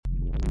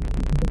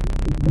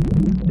You're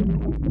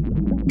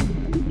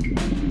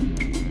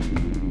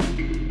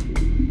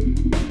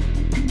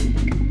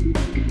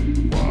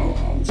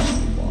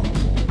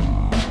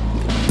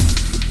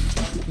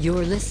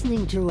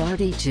listening to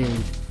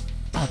Artituned,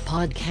 a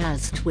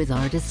podcast with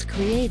artists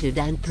created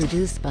and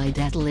produced by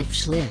Detlef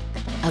Schlick,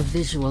 a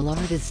visual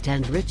artist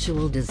and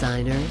ritual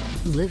designer,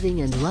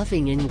 living and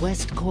loving in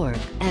West Cork,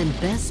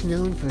 and best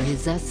known for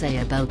his essay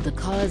about the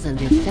cause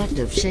and effect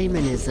of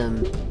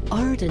shamanism,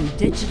 art and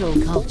digital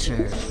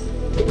culture.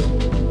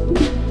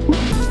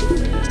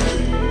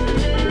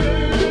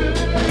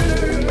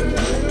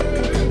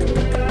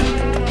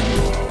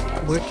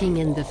 Working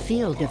in the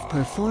field of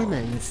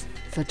performance,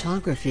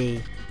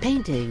 photography,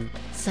 painting,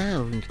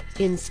 sound,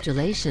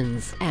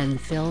 installations,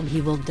 and film, he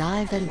will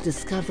dive and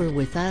discover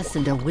with us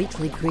and a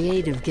weekly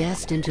creative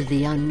guest into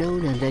the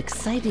unknown and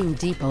exciting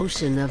deep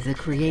ocean of the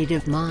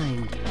creative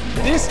mind.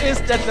 This is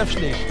Detlef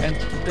Schlick, and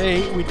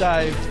today we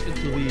dive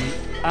into the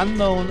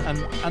unknown and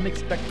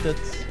unexpected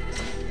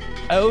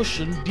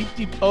ocean,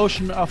 deep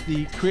ocean of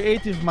the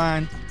creative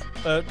mind,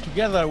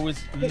 together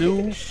with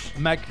Louisa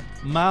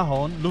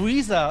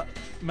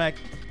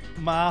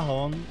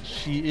McMahon.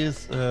 She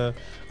is a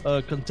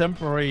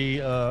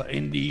contemporary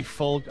indie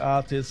folk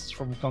artist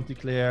from County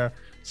Clare,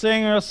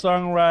 singer,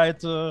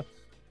 songwriter,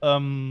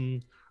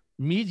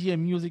 media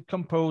music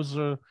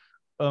composer,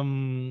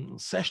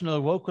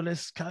 sessional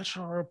vocalist,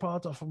 cultural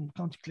reporter from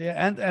County Clare,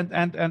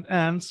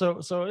 and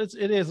so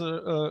it is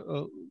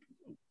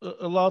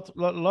a lot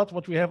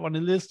what we have on the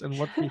list and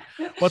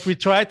what we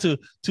try to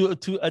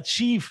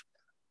achieve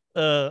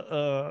in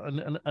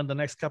the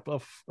next couple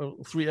of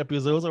 3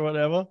 episodes or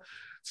whatever.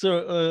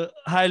 So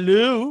hi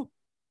Lou,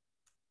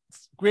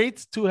 it's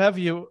great to have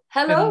you.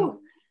 Hello.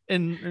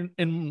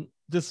 In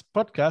this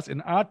podcast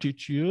in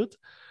Artitude.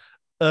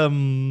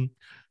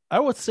 I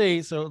would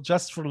say, so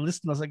just for the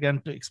listeners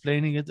again, to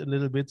explaining it a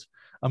little bit,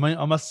 I mean,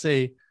 I must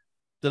say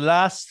the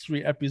last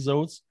 3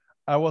 episodes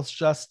I was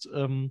just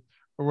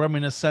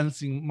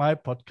reminiscing my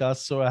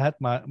podcast. So I had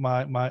my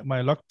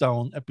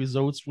lockdown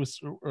episodes with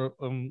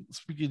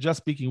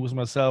speaking with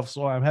myself.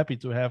 So I'm happy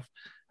to have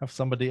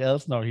somebody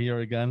else now here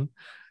again.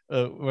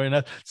 Very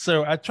nice.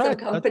 So I tried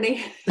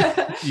company.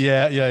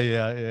 Yeah.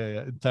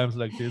 In times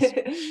like this.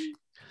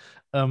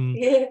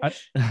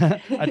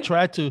 I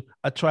try to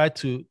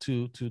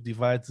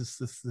divide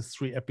this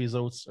 3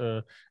 episodes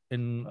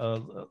in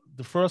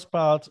the first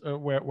part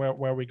where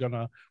we're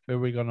gonna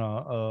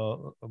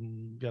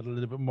get a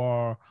little bit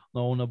more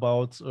known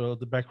about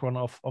the background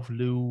of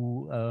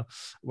Lou,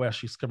 where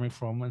she's coming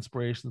from,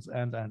 inspirations,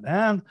 and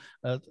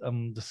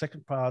the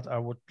second part I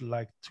would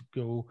like to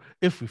go,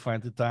 if we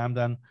find the time,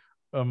 then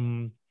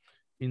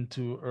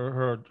into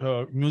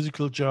her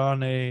musical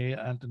journey,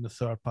 and in the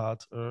third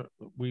part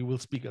we will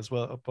speak as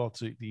well about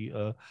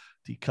the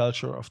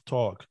culture of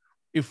talk,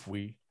 if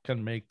we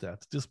can make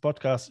that. This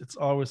podcast, it's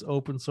always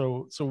open,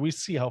 so we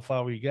see how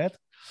far we get.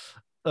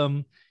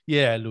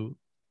 Yeah, Lou,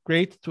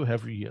 great to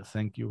have you here.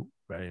 Thank you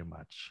very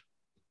much.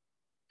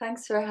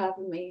 Thanks for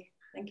having me.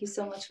 Thank you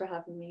so much for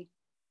having me.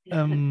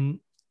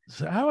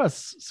 So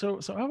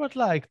I would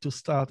like to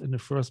start in the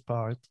first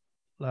part,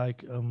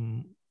 like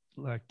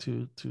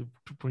to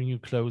bring you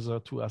closer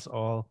to us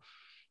all.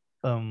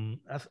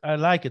 I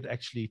like it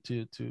actually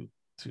to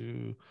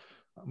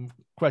I'm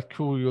quite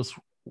curious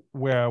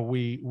where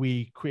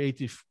we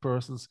creative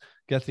persons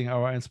getting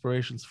our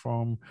inspirations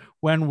from,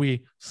 when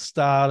we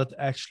started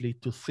actually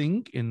to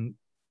think in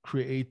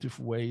creative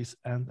ways,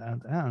 and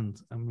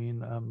I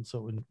mean,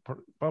 so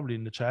probably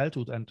in the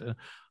childhood, and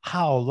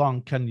how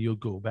long can you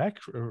go back,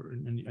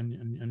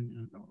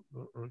 and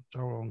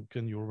how long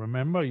can you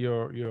remember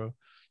your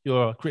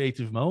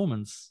creative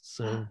moments?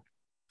 So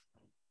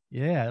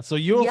yeah, so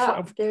you're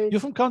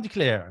from County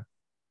Clare.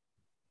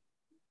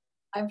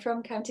 I'm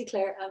from County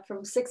Clare. I'm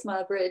from 6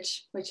 Mile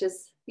Bridge, which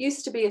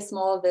used to be a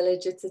small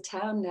village. It's a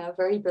town now,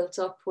 very built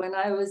up. When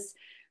I was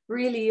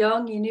really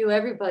young, you knew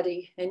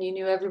everybody and you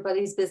knew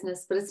everybody's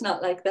business, but it's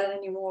not like that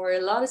anymore.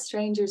 A lot of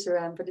strangers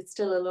around, but it's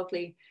still a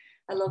lovely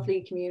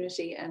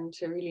community and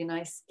a really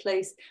nice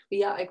place. But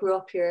yeah, I grew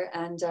up here,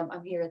 and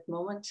I'm here at the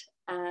moment,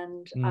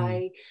 and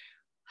I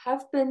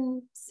have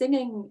been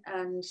singing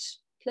and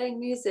playing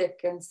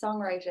music and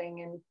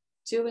songwriting and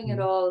doing it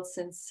all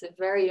since a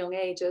very young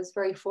age. I was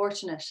very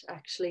fortunate,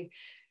 actually.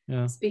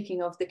 Yeah.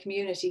 Speaking of the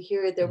community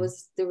here, there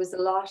was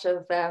a lot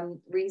of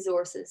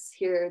resources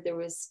here. There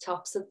was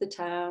Tops of the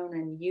Town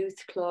and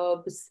youth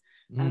clubs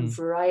and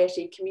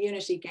variety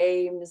community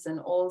games and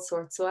all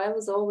sorts. So I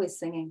was always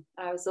singing.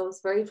 I was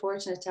always very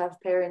fortunate to have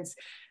parents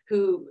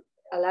who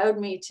allowed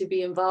me to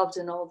be involved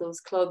in all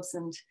those clubs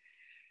and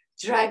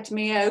dragged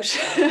me out,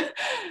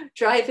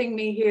 driving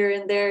me here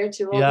and there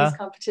to all these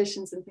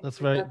competitions and things.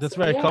 That's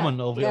very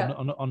common over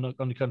on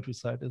the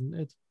countryside, isn't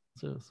it?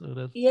 So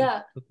that's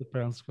what the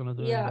parents are gonna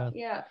do.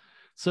 Yeah.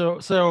 So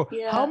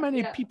how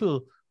many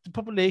people, the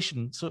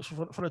population? So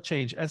for the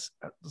change,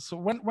 so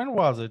when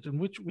was it? And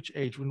which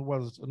age? When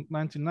was it?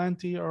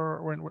 1990,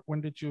 or when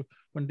did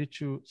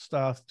you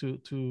start to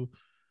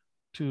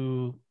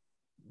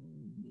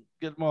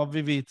get more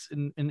vivid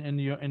in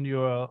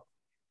your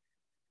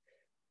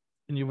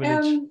in your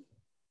village?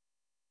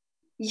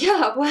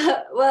 Yeah,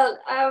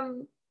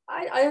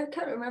 I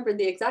can't remember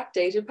the exact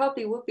date. It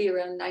probably would be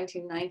around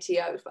 1990.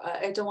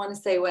 I don't want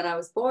to say when I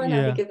was born.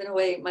 I'll be giving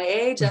away my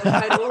age. I'm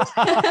quite old.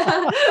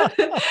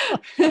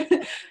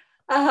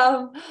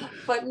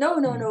 But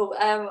no.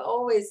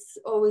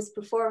 Always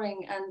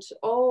performing and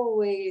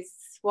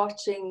always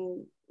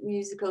watching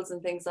musicals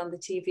and things on the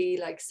TV,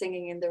 like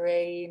Singing in the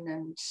Rain.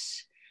 And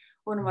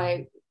one of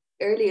my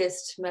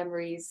earliest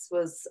memories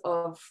was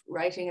of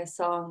writing a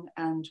song,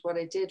 and what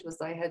I did was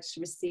I had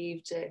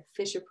received a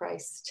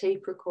Fisher-Price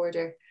tape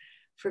recorder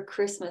for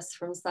Christmas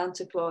from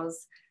Santa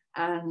Claus,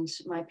 and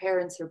my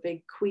parents were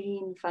big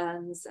Queen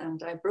fans,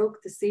 and I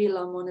broke the seal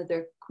on one of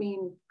their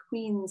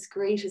Queen's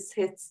greatest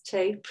hits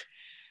tape,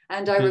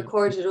 and I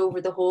recorded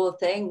over the whole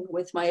thing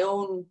with my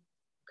own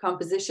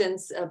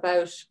compositions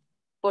about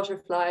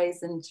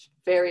butterflies and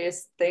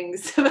various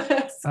things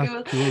at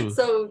school. Cool.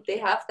 So they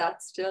have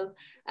that still.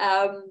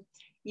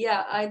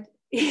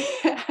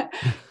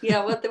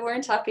 What they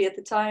weren't happy at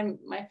the time.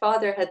 My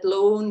father had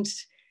loaned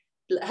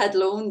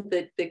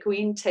the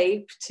Queen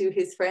tape to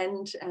his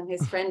friend, and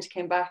his friend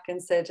came back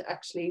and said,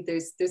 actually,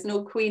 there's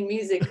no Queen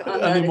music on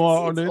that.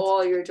 It's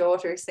all your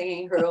daughter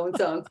singing her own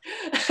songs.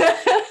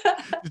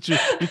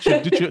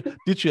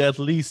 Did you at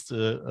least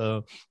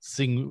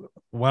sing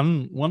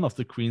one of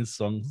the Queen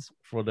songs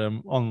for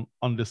them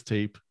on this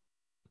tape?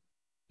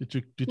 Did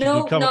you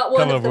no, not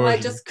one of them. Version?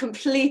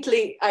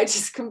 I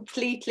just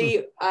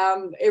completely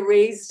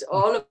erased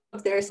all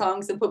of their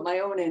songs and put my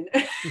own in.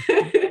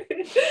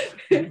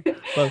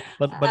 but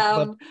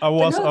I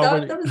was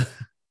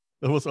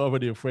I was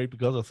already afraid,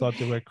 because I thought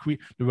they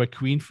were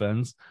Queen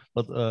fans,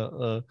 but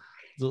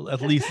so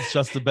at least it's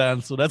just the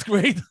band, so that's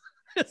great.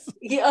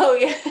 No,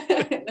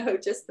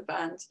 just the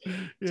band.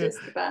 Just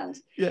the band.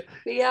 Yeah.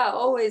 But yeah,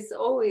 always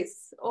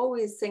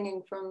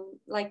singing. From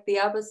like the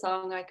ABBA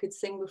song, I could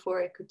sing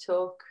before I could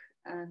talk,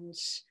 and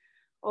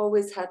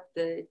always had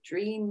the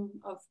dream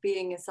of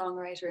being a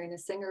songwriter and a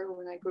singer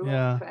when I grew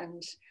up,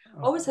 and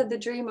always had the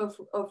dream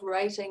of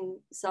writing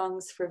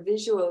songs for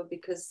visual,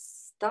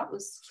 because that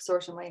was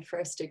sort of my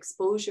first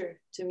exposure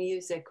to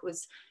music,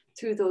 was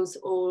through those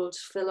old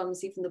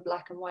films, even the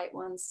black and white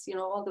ones,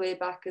 all the way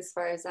back as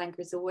far as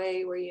Anchors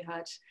Away, where you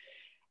had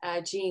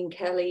Gene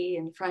Kelly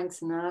and Frank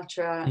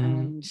Sinatra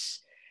and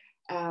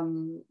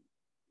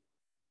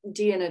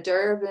Deanna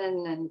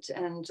Durbin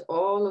and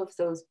all of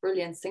those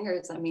brilliant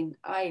singers. I mean,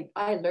 I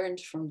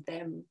learned from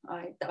them.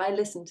 I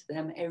listened to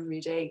them every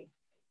day.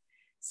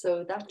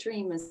 So that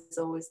dream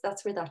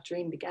that's where that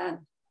dream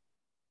began.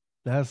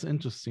 That's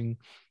interesting.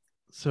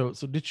 So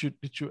did you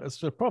as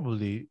well,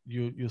 probably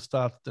you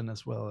started then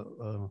as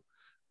well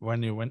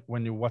when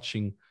you're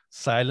watching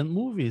silent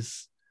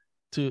movies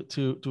to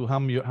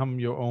hum your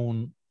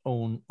own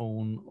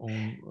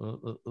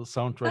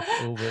soundtrack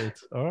over it,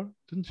 or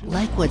didn't you?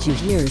 Like what you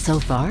hear so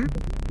far?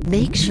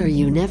 Make sure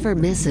you never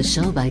miss a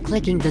show by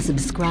clicking the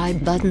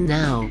subscribe button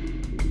now.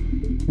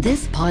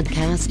 This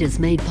podcast is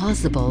made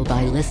possible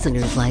by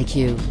listeners like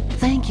you.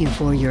 Thank you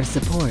for your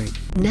support.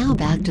 Now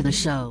back to the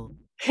show.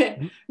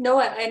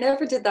 No, I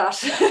never did that.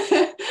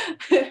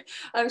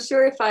 I'm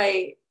sure if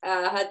I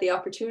had the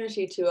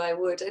opportunity to, I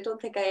would. I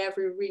don't think I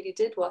ever really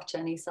did watch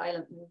any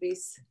silent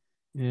movies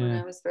when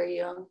I was very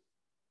young.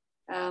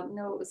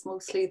 No, it was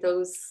mostly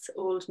those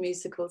old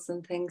musicals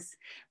and things.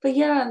 But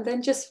yeah, and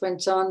then just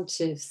went on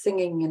to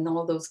singing in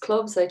all those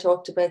clubs I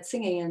talked about,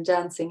 singing and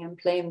dancing and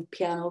playing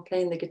piano,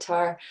 playing the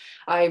guitar.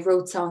 I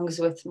wrote songs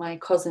with my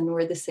cousin who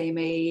were the same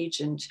age,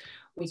 and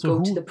we'd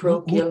go to the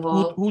parochial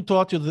hall. Who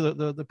taught you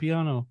the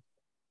piano?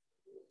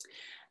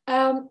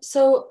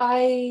 So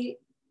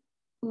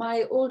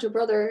my older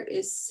brother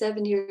is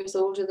 7 years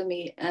older than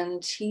me,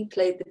 and he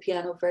played the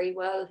piano very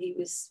well. He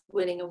was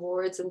winning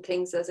awards and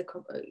things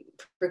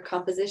for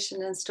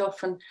composition and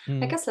stuff. And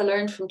I guess I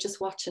learned from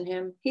just watching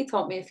him. He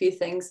taught me a few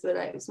things, but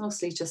I was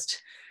mostly just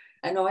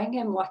annoying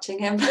him, watching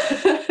him.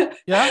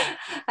 Yeah.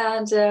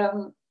 And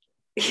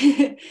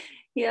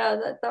yeah,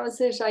 that was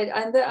it.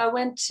 I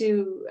went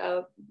to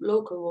a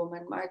local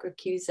woman, Margaret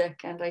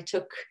Cusack, and I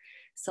took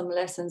some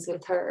lessons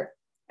with her.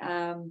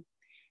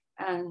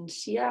 And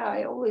yeah,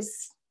 I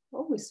always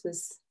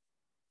was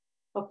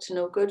up to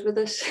no good with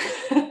it.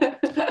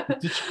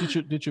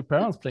 Did your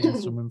parents play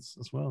instruments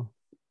as well?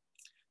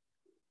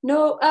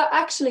 No,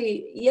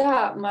 actually,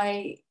 yeah,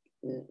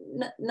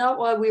 not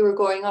while we were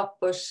growing up,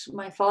 but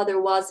my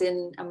father was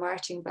in a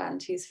marching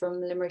band. He's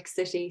from Limerick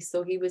City,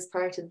 so he was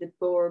part of the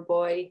Boer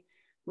Boy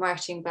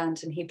marching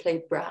band, and he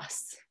played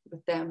brass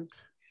with them.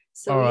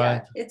 So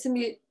yeah, it's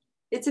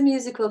a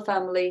musical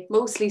family,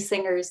 mostly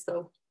singers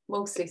though.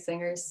 Mostly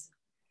singers.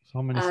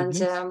 How many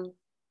siblings? And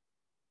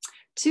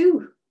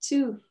two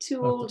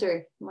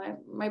older.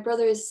 My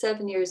brother is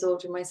 7 years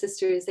older. My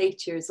sister is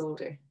 8 years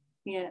older.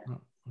 Yeah. Oh,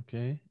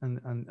 okay.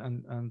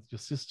 And your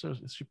sister,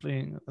 is she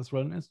playing as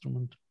well an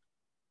instrument?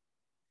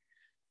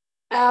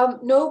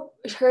 No,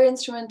 her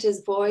instrument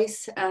is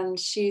voice, and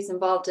she's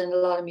involved in a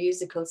lot of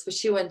musicals, but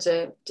she went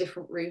a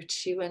different route.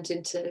 She went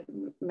into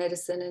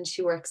medicine and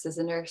she works as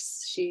a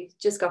nurse. She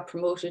just got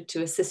promoted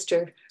to a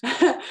sister,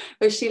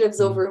 where she lives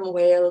over in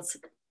Wales.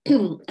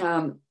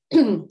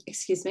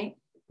 Excuse me,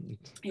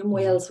 in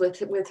Wales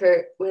with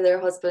her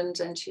husband,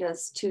 and she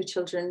has 2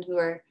 children who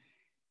are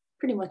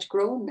pretty much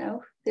grown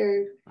now.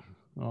 They're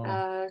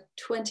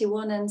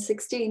 21 and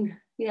 16.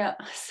 Yeah.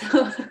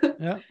 So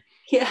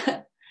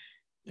Yeah.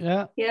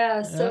 yeah.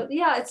 Yeah. So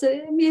it's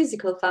a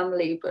musical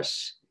family, but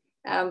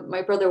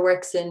my brother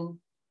works in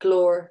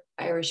Glore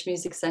Irish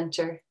Music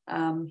Centre.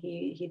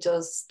 He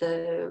does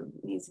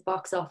he's a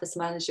box office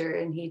manager,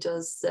 and he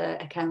does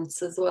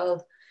accounts as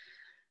well.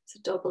 It's a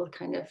double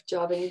kind of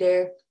jobbing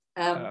there.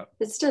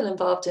 It's still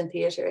involved in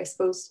theatre, I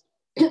suppose.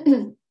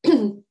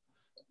 It's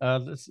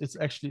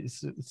actually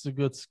it's a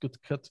good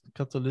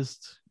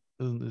catalyst,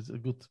 and it's a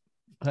good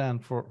plan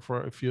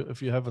for if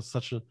you have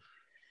such an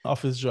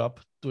office job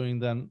doing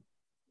then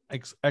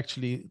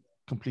actually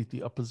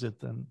completely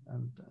opposite and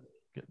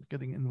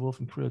getting involved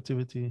in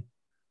creativity.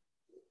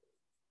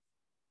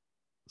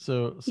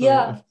 So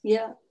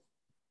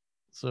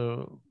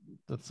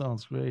that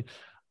sounds great.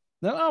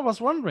 Then I was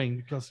wondering,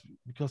 because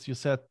you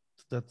said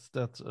that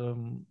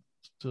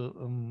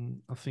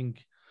I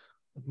think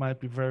it might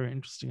be very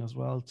interesting as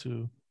well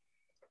to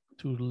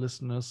the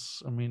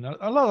listeners. I mean,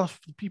 a lot of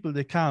people,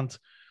 they can't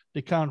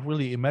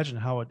really imagine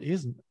how it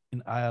is in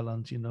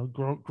Ireland,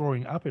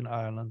 growing up in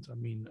Ireland. I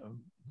mean,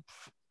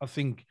 I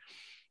think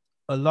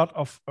a lot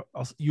of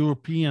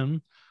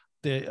European,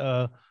 they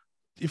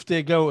if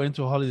they go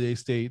into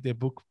holidays, they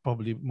book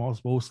probably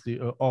mostly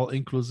all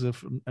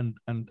inclusive and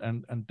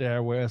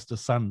there where's the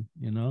sun,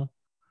 and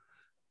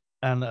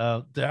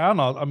they are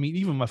not. I mean,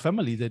 even my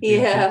family,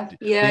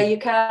 you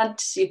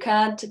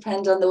can't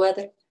depend on the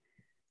weather.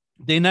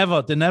 They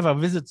never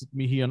visited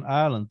me here in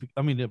Ireland.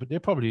 I mean, they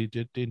probably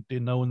they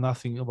know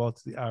nothing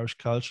about the Irish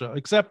culture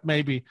except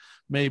maybe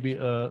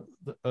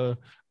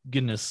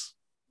Guinness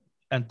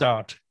and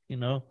dart,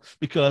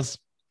 because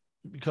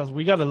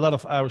we got a lot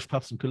of Irish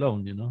pubs in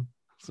Cologne,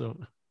 so.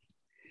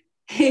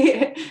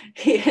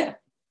 Yeah.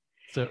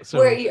 So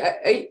where are you?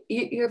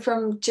 You're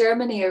from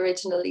Germany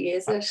originally,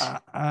 is it?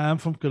 I am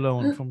from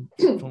Cologne, from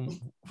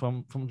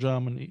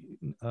Germany.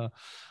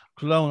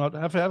 Cologne.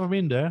 Have you ever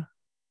been there?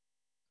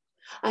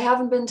 I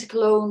haven't been to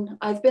Cologne.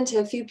 I've been to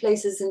a few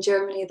places in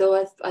Germany,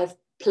 though. I've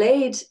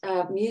played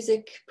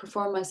music,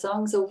 performed my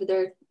songs over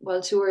there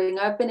while touring.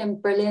 I've been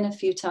in Berlin a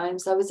few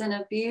times. I was in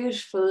a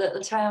beautiful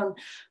little town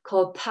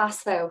called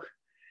Passau.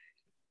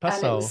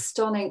 And it was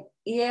stunning.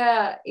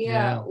 Yeah.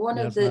 One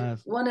of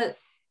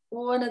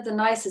the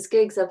nicest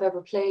gigs I've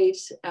ever played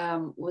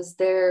was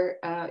there.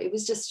 It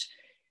was just,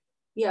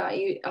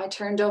 I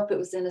turned up. It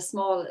was in a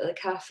small little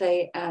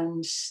cafe,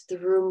 and the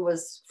room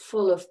was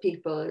full of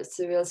people. It's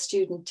a real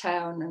student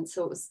town, and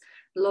so it was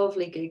a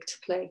lovely gig to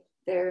play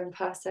there in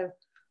Passau.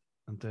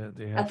 And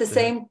at the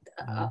same.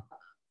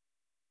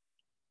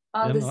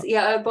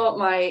 I bought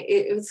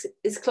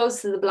it's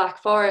close to the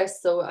Black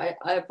Forest, so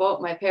I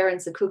bought my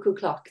parents a cuckoo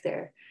clock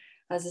there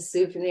as a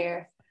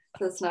souvenir.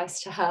 So it's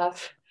nice to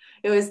have.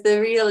 It was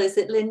is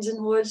it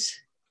Lindenwood?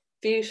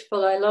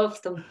 Beautiful. I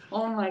love them.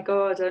 Oh my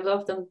God, I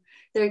love them.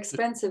 They're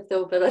expensive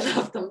though, but I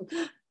love them.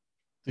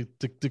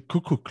 The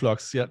cuckoo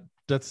clocks, yeah,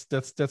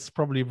 that's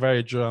probably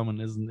very German,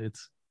 isn't it?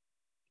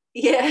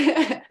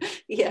 Yeah.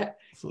 Yeah.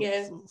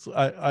 So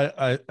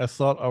I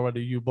thought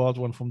already you bought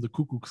one from the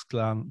Ku Klux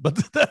Klan, but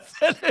that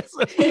is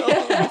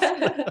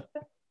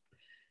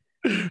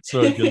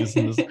sorry,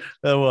 listeners.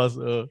 That was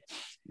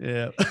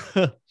yeah.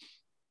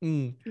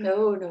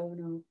 No.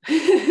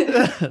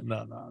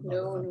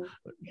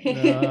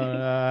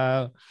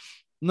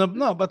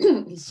 No, but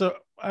so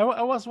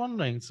I was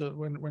wondering, so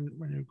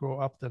when you grow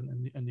up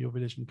then in your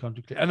village in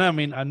County Clare, and I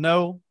mean I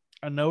know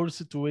the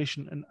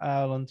situation in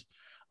Ireland.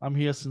 I'm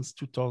here since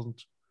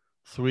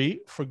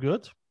 2003 for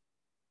good,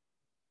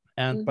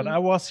 and but I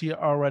was here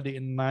already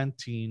in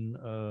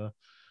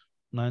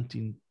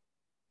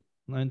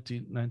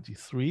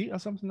 1993 or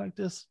something like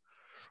this.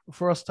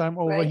 First time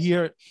over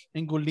here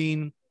in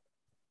Goleen,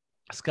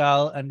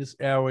 Skull, and this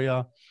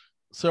area,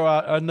 so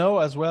I know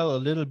as well a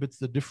little bit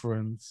the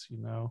difference,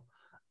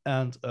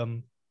 and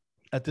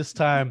at this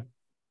time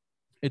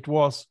it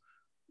was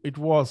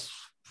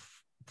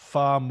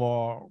far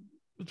more.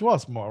 It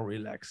was more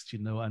relaxed,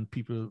 and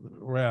people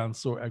weren't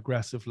so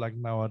aggressive like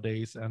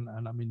nowadays. And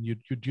I mean, you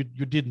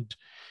didn't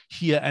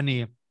hear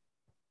any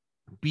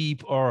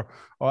beep or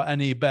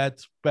any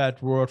bad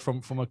word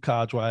from a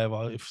car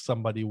driver if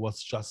somebody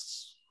was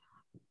just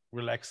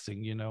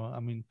relaxing, I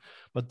mean,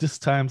 but this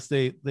times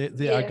they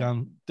are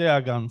gone. They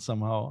are gone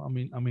somehow. I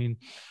mean,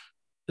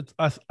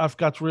 I've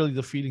got really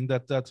the feeling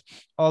that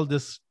all the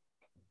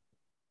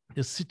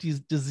city's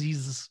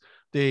diseases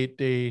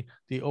they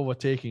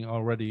overtaking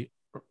already.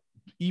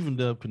 Even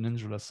the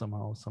peninsula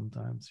somehow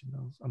sometimes,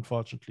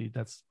 unfortunately.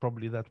 That's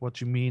probably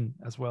what you mean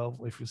as well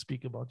if you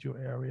speak about your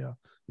area,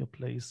 your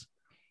place.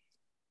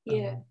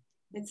 Yeah.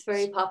 It's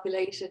very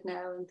populated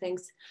now and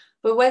things.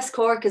 But West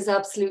Cork is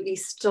absolutely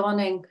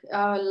stunning. Oh,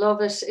 I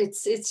love it.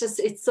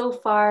 It's so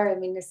far. I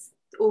mean, it's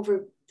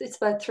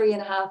about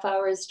 3.5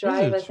 hours Is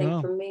drive, I it? think,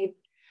 Oh. from me.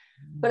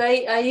 But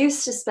I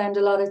used to spend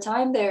a lot of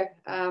time there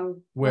when I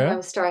Where?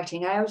 was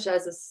starting out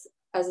as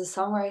a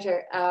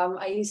songwriter.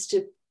 I used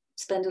to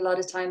spend a lot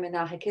of time in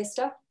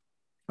Ahakista.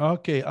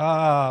 Okay.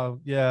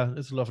 Yeah,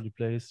 it's a lovely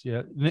place.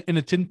 Yeah, in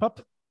a tin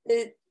pub.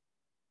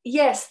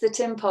 Yes, the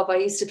Tin Pub. I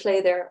used to play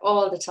there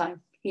all the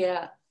time.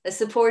 Yeah. I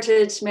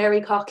supported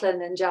Mary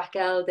Coughlin and Jack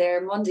L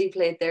there. Mundy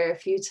played there a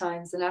few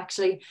times. And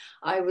actually,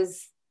 I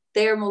was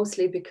there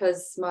mostly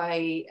because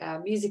my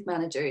music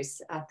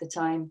managers at the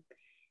time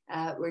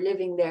were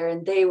living there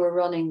and they were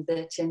running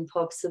the Tin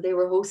Pub. So they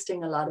were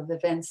hosting a lot of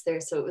events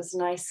there. So it was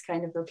nice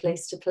kind of a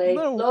place to play.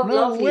 No, no,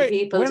 Lovely wait.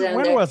 people down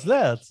When there. was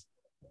that?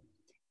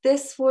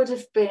 This would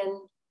have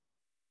been,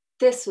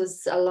 this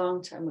was a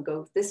long time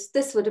ago.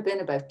 This would have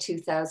been about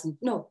 2000.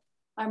 No,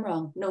 I'm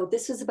wrong. No,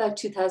 this was about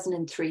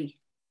 2003.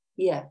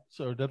 Yeah.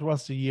 So that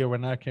was the year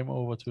when I came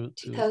over to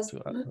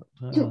 2000.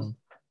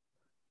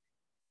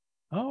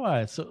 all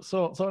right. So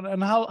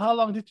and how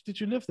long did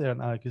you live there in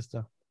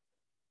Alkista?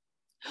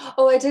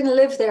 Oh, I didn't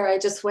live there. I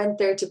just went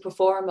there to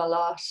perform a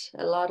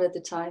lot of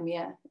the time.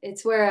 Yeah,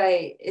 it's where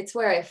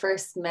I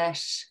first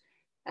met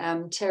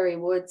Terry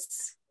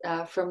Woods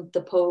from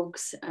the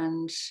Pogues,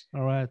 and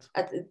All right.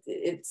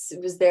 it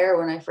was there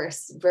when I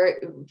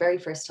very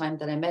first time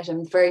that I met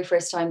him. Very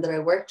first time that I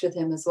worked with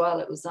him as well.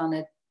 It was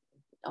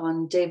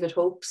on David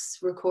Hope's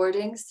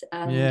recordings,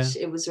 and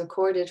it was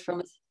recorded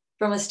from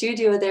a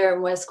studio there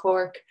in West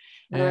Cork,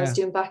 and I was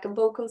doing backing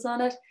vocals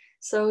on it.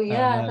 So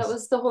yeah, nice.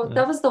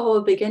 that was the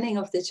whole beginning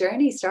of the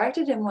journey.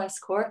 Started in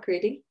West Cork,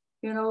 really.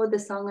 You know, the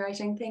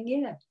songwriting thing.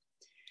 Yeah.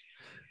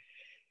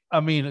 I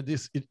mean, it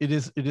is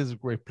a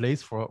great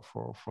place for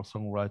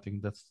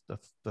songwriting.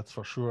 That's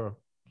for sure.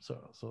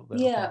 So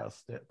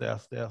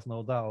there's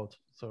no doubt.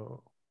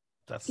 So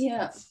that's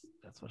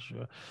for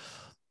sure.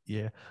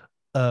 Yeah.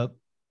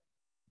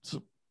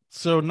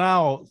 So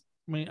now,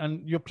 I mean,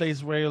 and your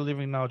place where you're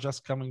living now,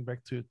 just coming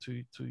back to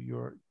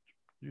your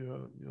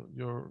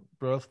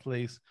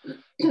birthplace.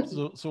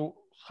 So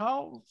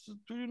how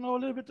do you know a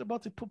little bit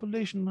about the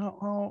population?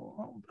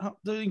 How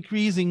the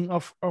increasing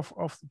of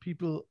the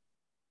people?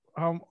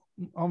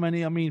 How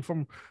many? I mean,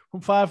 from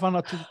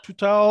 500 to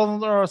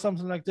 2,000 or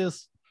something like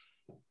this.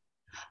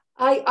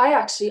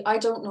 I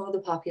don't know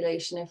the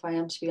population, if I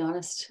am to be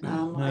honest.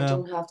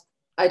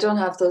 I don't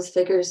have those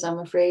figures. I'm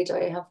afraid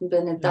I haven't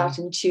been that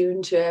in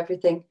tune to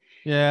everything.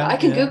 Yeah, I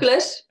can Google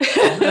it.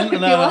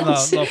 No,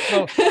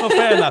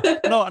 fair enough.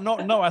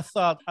 No. I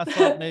thought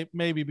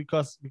maybe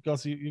because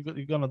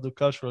you're gonna do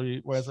culturally,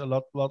 whereas a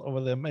lot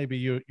over there. Maybe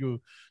you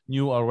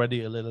knew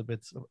already a little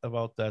bit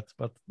about that,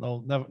 but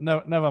no,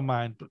 never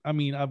mind. I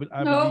mean, I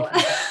no.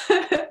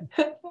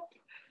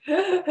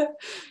 believe.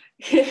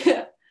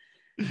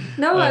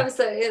 No, I was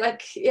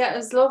it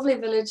was a lovely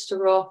village to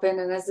grow up in.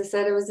 And as I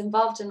said, I was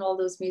involved in all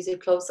those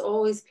music clubs,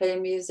 always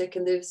playing music.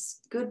 And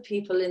there's good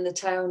people in the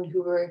town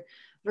who were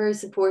very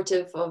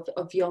supportive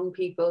of young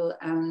people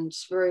and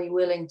very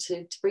willing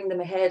to bring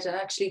them ahead. And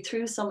actually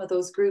through some of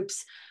those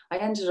groups, I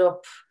ended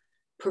up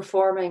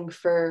performing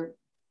for,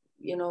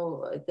 you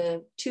know,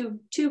 the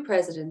two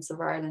presidents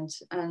of Ireland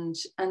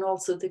and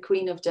also the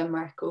Queen of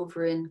Denmark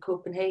over in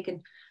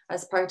Copenhagen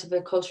as part of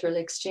a cultural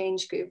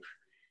exchange group.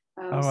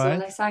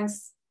 And I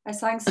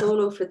sang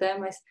solo for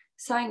them. I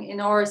sang in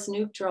Áras an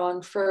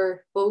Uachtaráin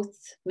for both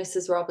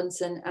Mrs.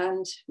 Robinson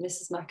and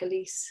Mrs.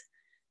 McAleese.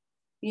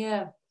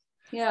 Yeah.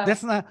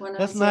 That's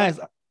nice.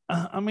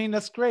 I mean,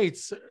 that's great.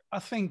 So I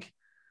think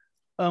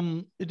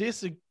it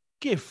is a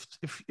gift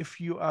if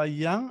you are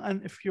young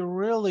and if you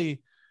really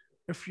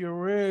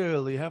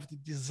have the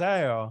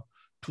desire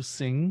to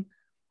sing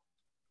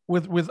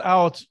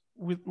without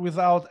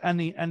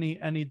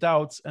any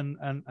doubts and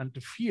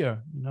the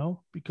fear, you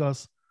know,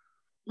 because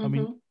I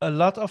mean, a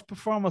lot of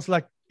performers,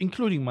 like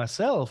including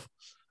myself,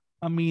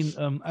 I mean,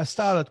 I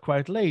started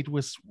quite late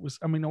with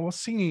I mean, I was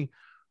singing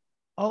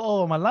all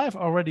over my life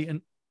already,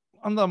 and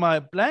under my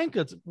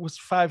blanket was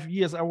 5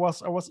 years. I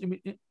was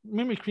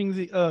mimicking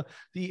the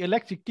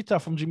electric guitar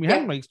from Jimi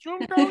Hendrix.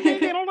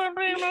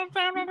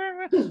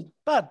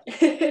 But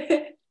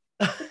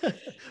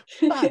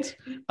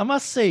I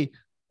must say,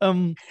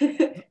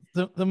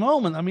 the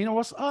moment, I mean, I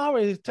was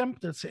already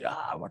tempted to say,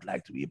 I would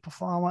like to be a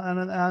performer,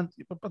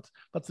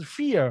 but the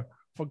fear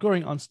for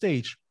going on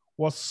stage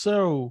was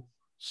so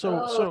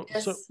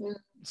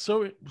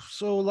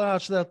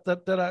large that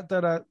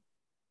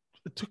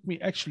it took me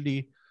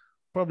actually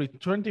probably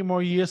 20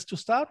 more years to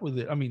start with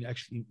it. I mean,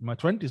 actually, my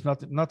 20s,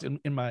 not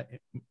in my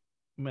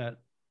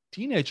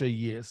teenager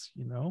years,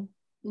 you know.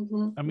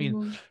 I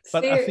mean,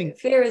 but fear, I think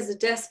fear is a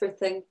desperate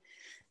thing.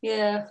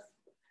 Yeah.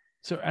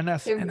 So I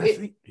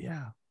think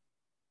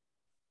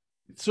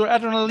so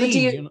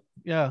adrenaline.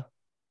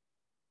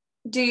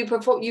 Do you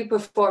perform? You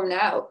perform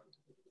now?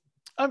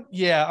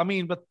 Yeah, I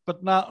mean, but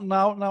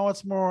now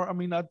it's more. I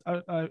mean,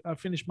 I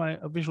finished my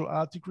visual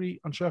art degree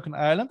on Sherkin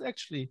Island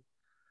actually.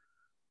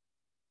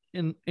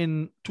 in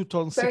Very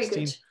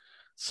 2016. good.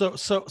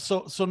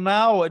 So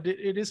now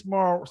it is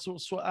more.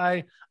 So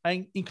I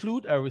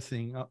include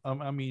everything.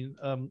 I mean,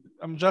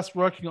 I'm just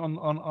working on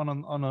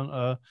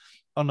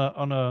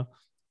a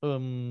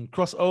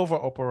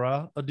crossover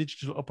opera, a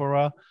digital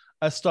opera.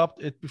 I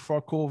stopped it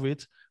before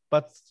COVID,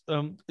 but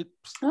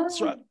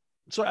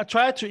so I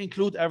try to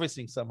include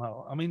everything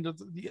somehow. I mean,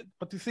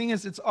 but the thing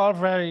is, it's all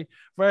very,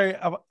 very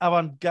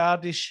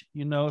avant-garde-ish,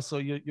 you know. So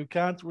you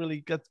can't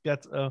really get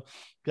a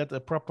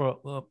proper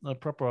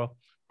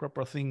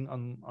thing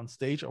on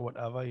stage or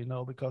whatever, you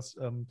know, because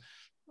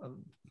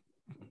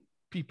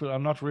people are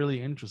not really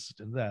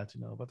interested in that,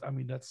 you know. But I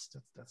mean, that's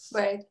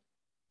right.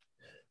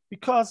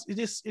 Because it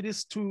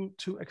is too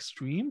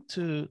extreme,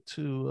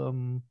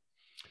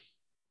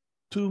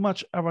 too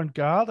much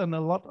avant-garde, and a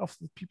lot of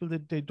the people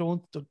that they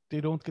don't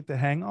get the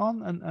hang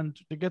on, and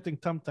they're getting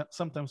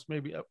sometimes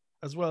maybe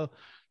as well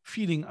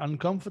feeling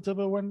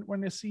uncomfortable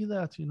when they see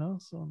that, you know.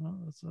 So no,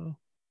 so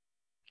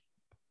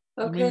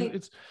okay. I mean,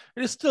 it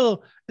is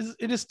still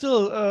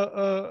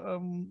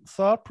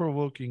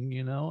thought-provoking,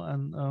 you know,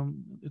 and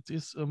it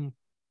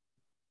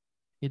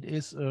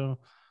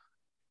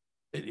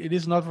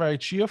is not very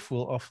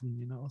cheerful often,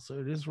 you know. So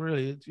it is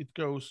really it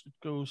goes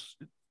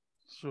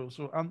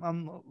so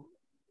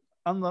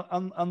I'm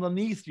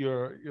underneath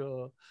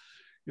your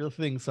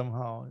thing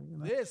somehow, you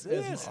know? This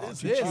is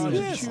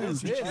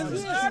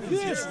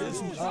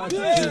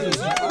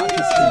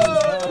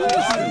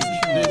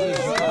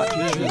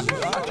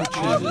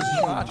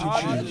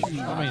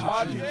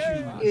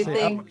you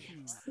think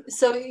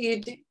so? Do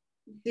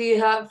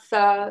you have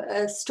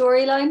a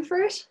storyline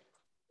for it?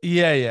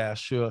 Yeah,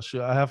 sure.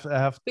 I have.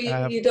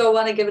 You don't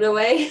want to give it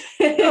away.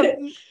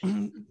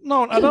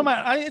 No, I don't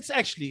mind. It's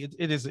actually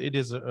it is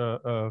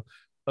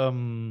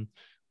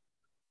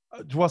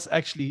it was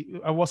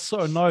actually, I was so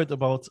annoyed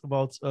about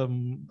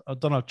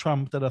Donald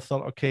Trump that I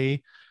thought,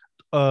 okay,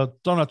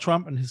 Donald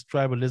Trump and his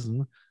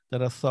tribalism,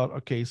 that I thought,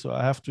 okay, so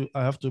I have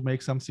to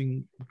make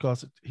something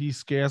because he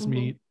scares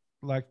me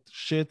like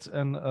shit,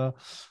 and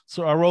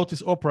so I wrote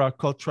this opera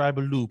called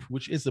Tribal Loop,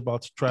 which is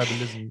about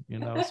tribalism, you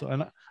know. So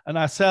and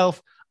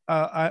myself,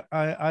 I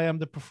am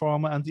the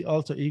performer and the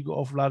alter ego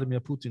of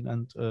Vladimir Putin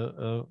and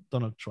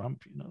Donald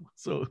Trump, you know.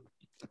 So.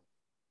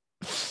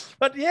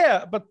 But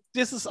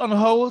this is on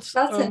hold.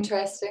 That's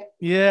interesting.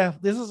 Yeah,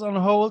 this is on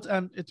hold,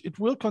 and it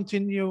will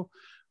continue.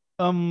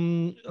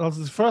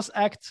 The first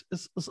act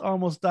is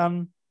almost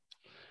done,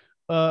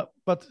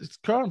 but it's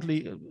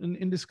currently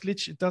in this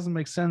glitch. It doesn't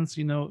make sense,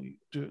 you know,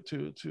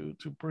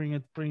 to bring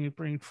it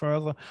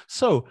further.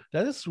 So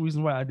that is the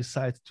reason why I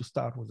decided to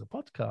start with a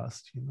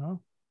podcast, you know,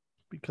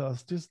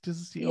 because this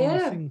is the only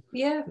thing.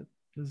 Yeah.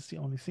 This is the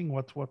only thing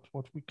what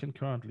we can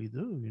currently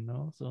do, you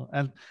know. So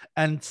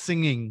and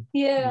singing,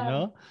 you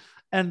know,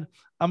 and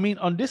I mean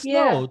on this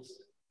note,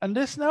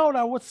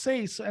 I would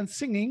say, so, and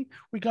singing,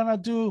 we're gonna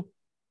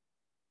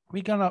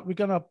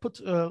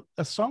put a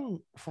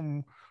song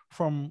from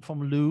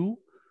Lou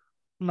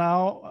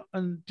now.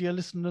 And dear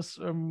listeners,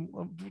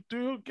 do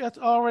you get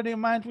already in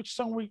mind which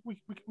song we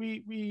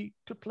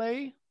could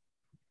play?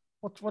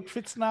 What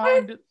fits now?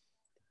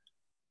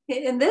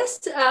 In this,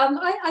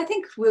 I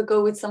think we'll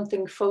go with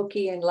something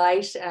folky and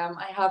light.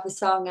 I have a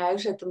song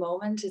out at the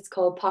moment. It's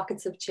called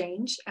Pockets of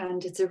Change,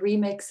 and it's a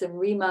remix and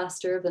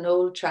remaster of an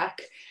old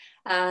track.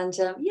 And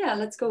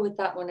let's go with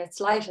that one. It's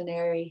light and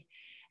airy.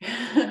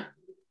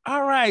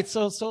 All right.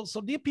 So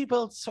dear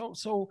people,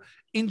 so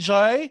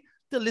enjoy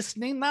the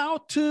listening now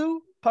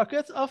to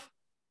Pockets of.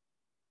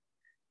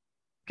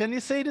 Can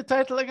you say the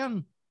title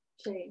again?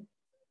 Change.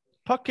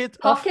 Pockets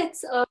of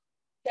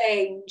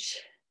Change.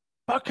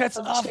 Pockets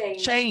of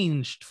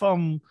Change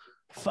from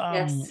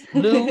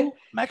Lou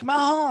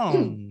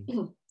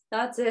McMahon.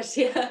 That's it,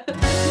 yeah.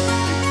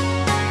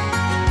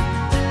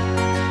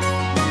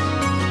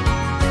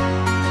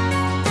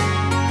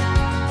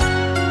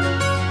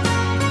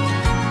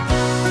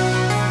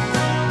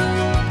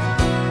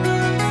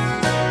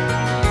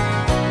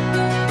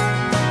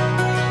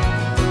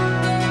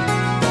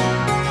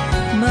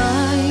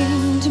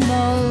 Mind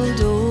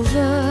mulled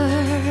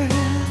over,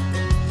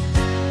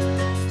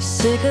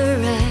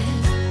 cigarette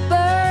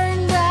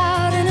burned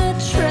out in a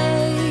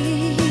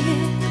tray.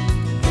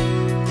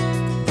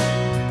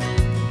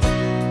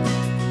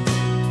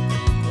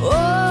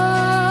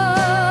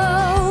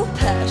 Oh,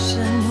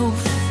 passion, oh,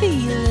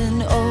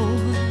 feeling, oh,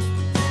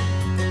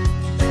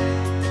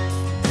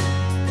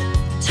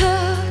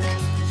 took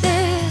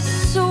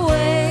this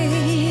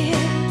away.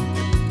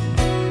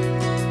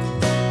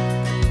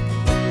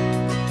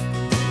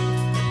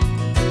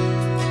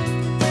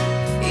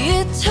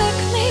 You took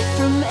me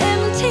from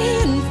empty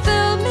and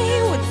filled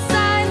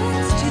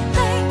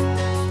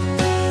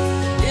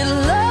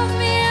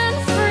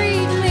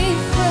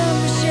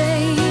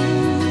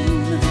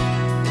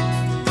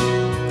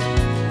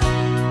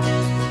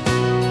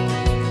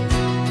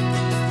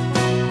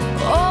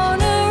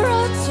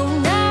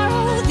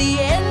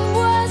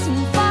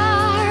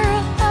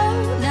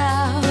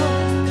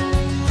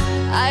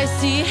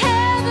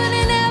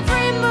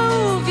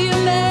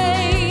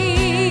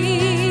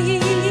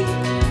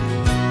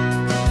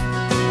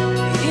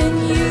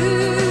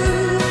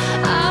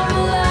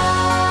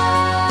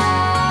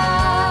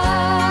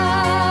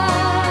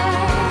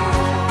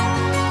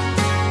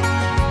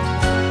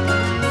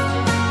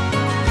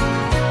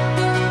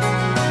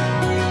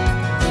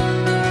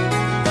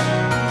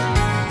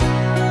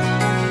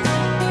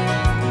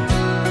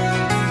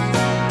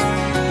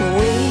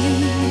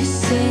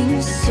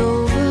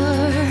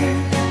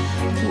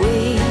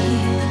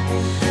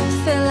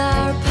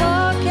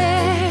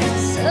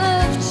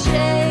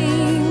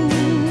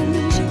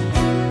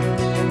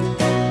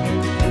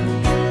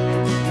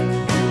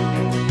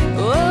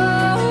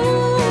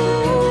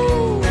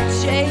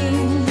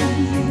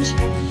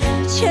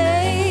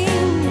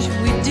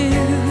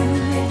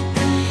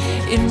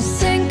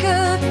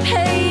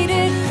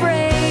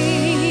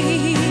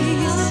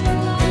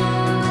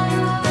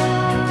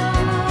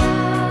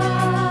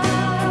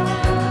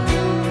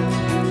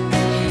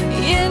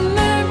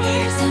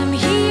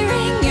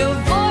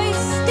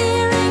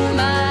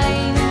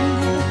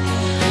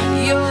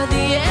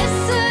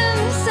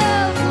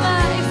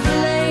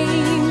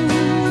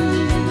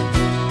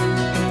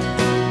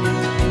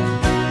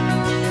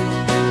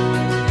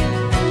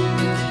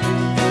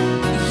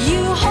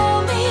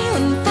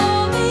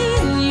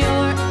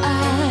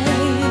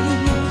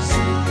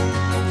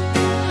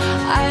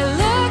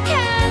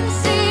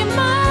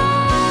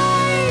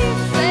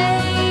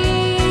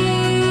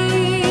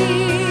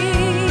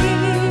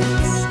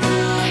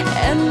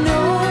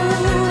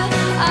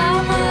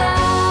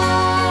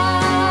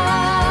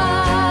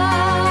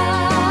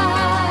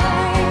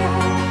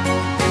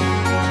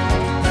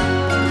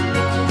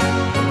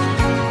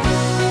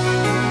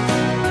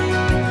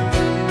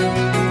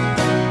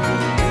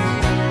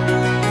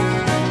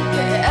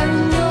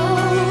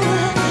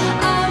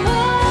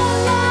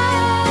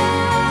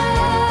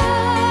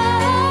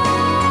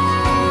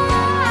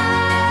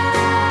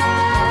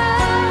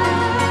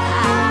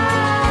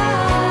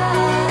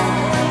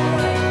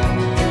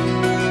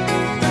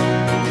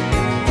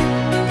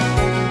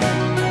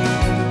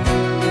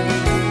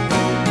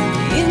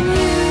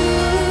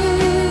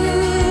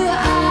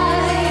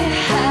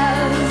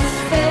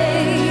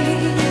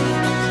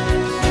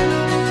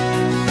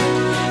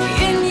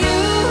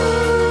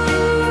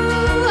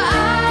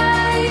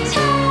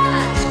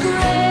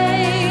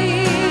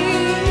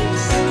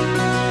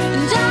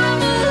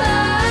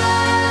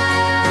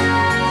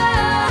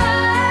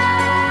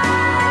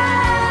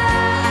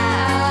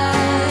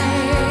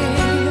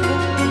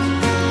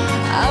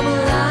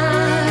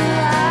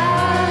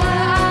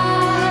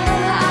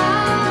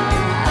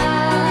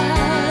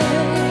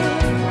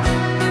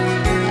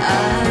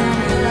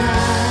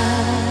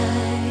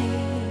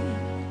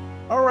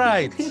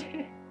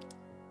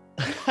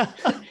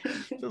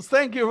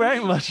Thank you very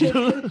much.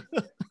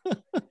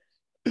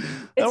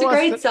 It's a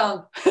great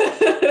song.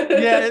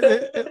 Yeah,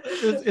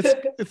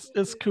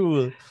 it's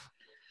cool.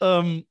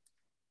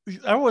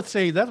 I would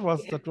say that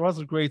was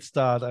a great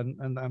start,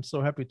 and I'm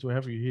so happy to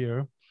have you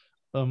here.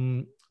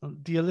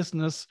 Dear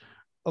listeners,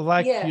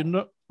 like you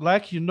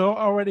know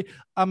already.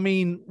 I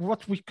mean,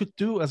 what we could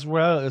do as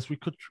well is we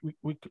could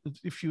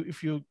if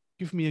you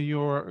give me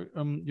your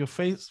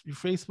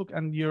Facebook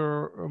and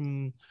your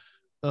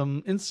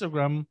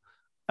Instagram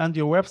and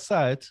your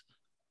website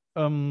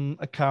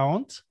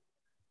account,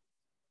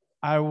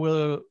 I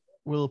will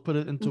put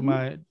it into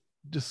my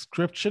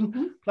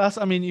description. Plus,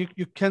 I mean,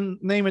 you can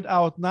name it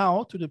out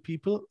now to the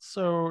people.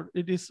 So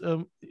it is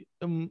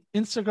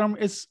Instagram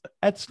is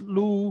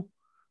 @Lou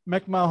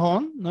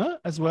McMahon, no?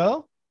 As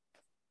well.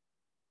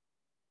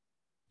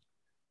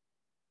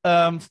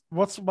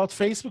 What's about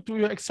Facebook? Do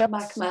you accept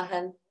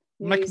McMahon?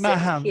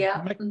 McMahon.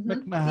 Yeah.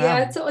 McMahon.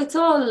 Yeah, it's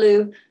all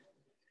Lou.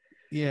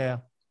 Yeah.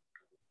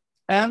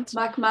 And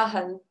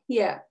McMahon.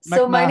 Yeah.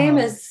 So my name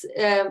is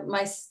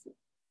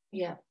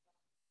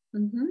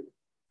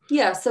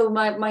Yeah, so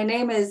my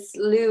name is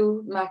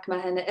Lou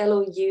McMahon,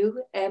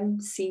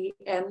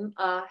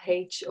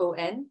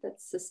 LOUMCMAHON,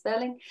 that's the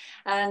spelling.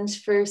 And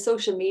for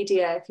social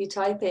media, if you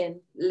type in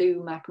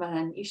Lou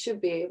McMahon, you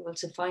should be able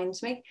to find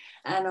me.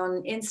 And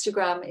on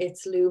Instagram,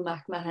 it's Lou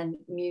McMahon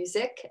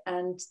Music.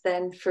 And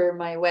then for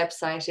my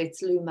website,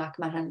 it's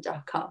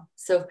loumcmahon.com.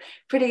 So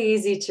pretty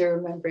easy to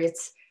remember.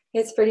 It's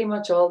pretty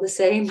much all the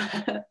same.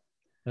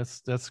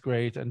 That's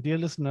great. And dear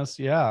listeners,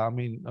 yeah, I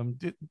mean,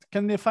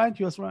 can they find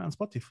you as well on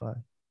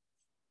Spotify?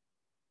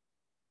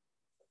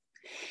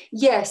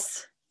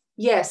 Yes,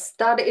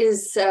 that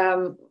is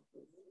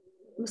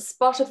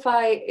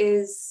Spotify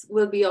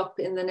will be up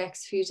in the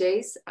next few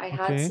days. I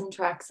had some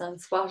tracks on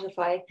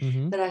Spotify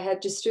that I had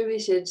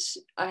distributed.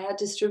 I had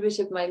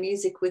distributed my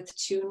music with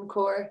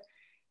TuneCore,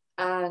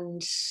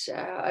 and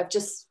I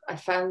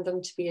found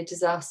them to be a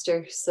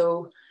disaster.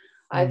 So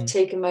I've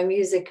taken my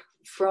music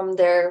from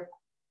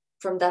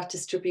that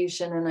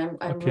distribution, and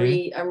I'm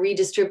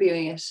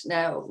redistributing it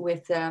now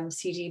with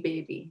CD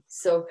Baby.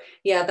 So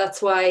yeah,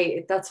 that's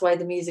why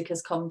the music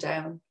has come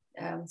down.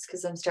 It's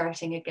because I'm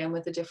starting again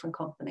with a different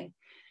company.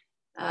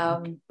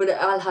 But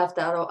I'll have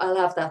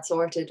that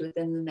sorted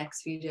within the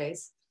next few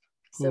days.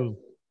 Cool.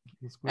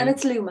 So, and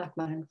it's Lou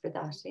McMahon for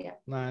that. Yeah.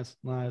 Nice.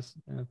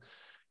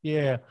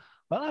 Yeah.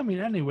 Well, I mean,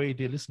 anyway,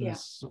 dear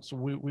listeners, so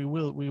we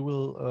will we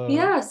will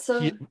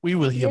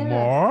hear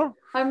more.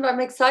 I'm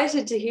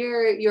excited to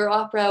hear your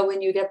opera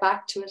when you get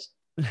back to it.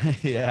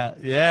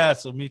 yeah.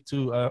 So me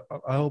too. I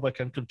hope I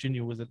can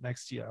continue with it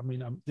next year. I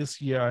mean,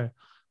 this year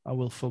I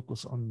will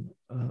focus on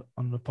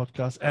the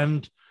podcast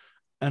and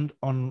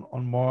on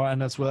more,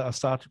 and as well I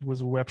started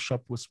with a web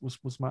shop with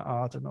my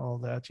art and all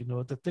that. You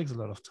know, that takes a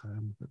lot of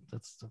time. But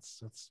that's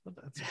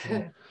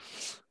okay.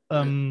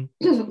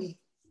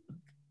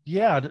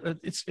 Yeah,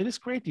 it is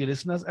great, dear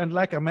listeners. And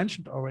like I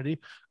mentioned already,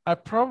 I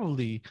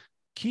probably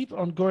keep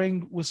on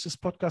going with this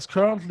podcast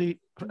currently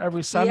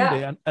every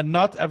Sunday and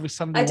not every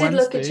Sunday. I did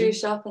look at your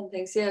shop and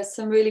things. Yeah,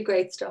 some really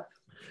great stuff.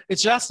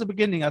 It's just the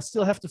beginning. I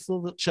still have to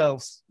fill the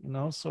shelves, you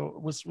know. So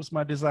with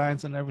my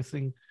designs and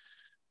everything,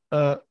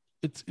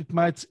 it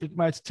might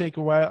take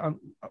a while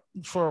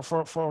for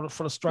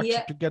the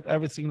structure to get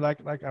everything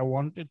like I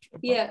want it.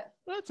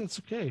 But it's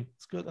okay.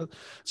 It's good.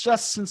 It's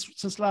just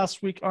since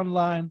last week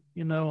online,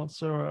 you know.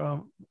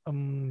 So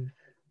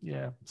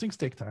things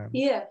take time.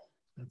 Yeah,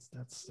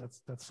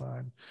 that's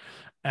fine.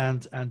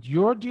 And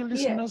your dear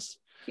listeners,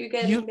 you're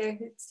getting there.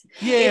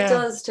 It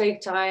does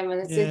take time,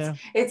 and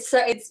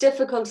it's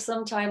difficult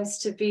sometimes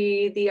to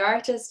be the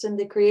artist and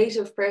the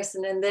creative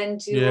person, and then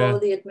do all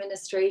the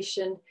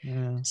administration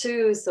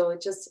too. So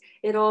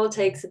it all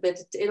takes time.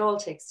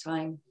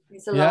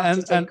 It's a lot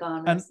to take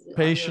on. And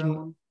patient, on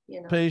your own,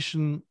 you know.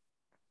 Patient.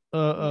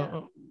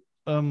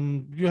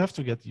 You have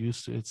to get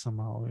used to it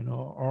somehow, you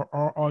know,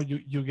 or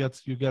you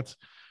get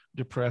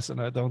depressed, and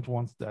I don't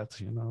want that,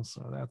 you know.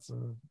 So that's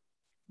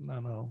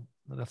no,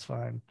 that's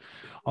fine.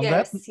 On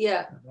that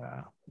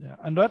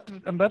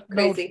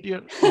crazy.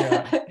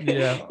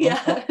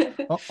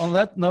 Note, on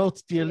that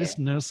note, dear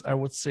listeners, I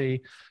would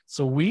say,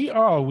 so we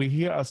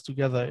hear us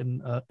together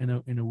in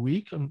a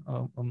week on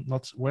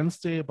not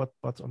Wednesday, but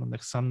on the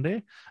next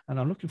Sunday, and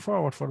I'm looking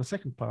forward for the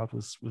second part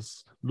with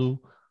Lou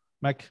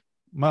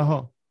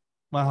McMahon.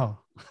 Was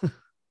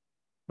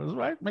it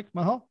right?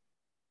 McMahon?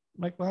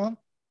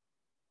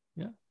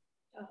 Yeah.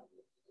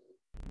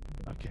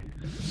 Okay.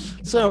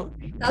 So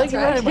thank you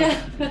very much.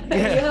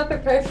 You have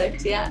it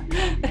perfect. Yeah.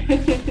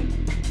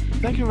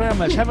 Thank you very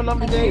much. Have a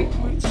lovely day.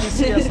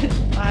 See us.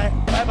 Bye.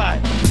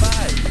 Bye.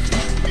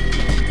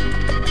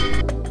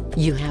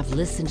 You have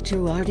listened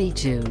to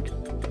Artitude,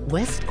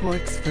 West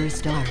Cork's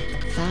first art,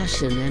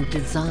 fashion, and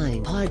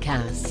design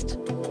podcast.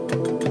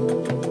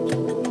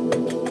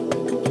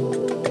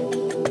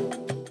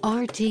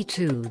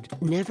 Artitude,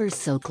 never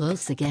so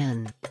close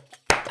again.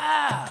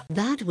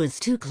 That was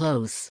too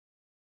close.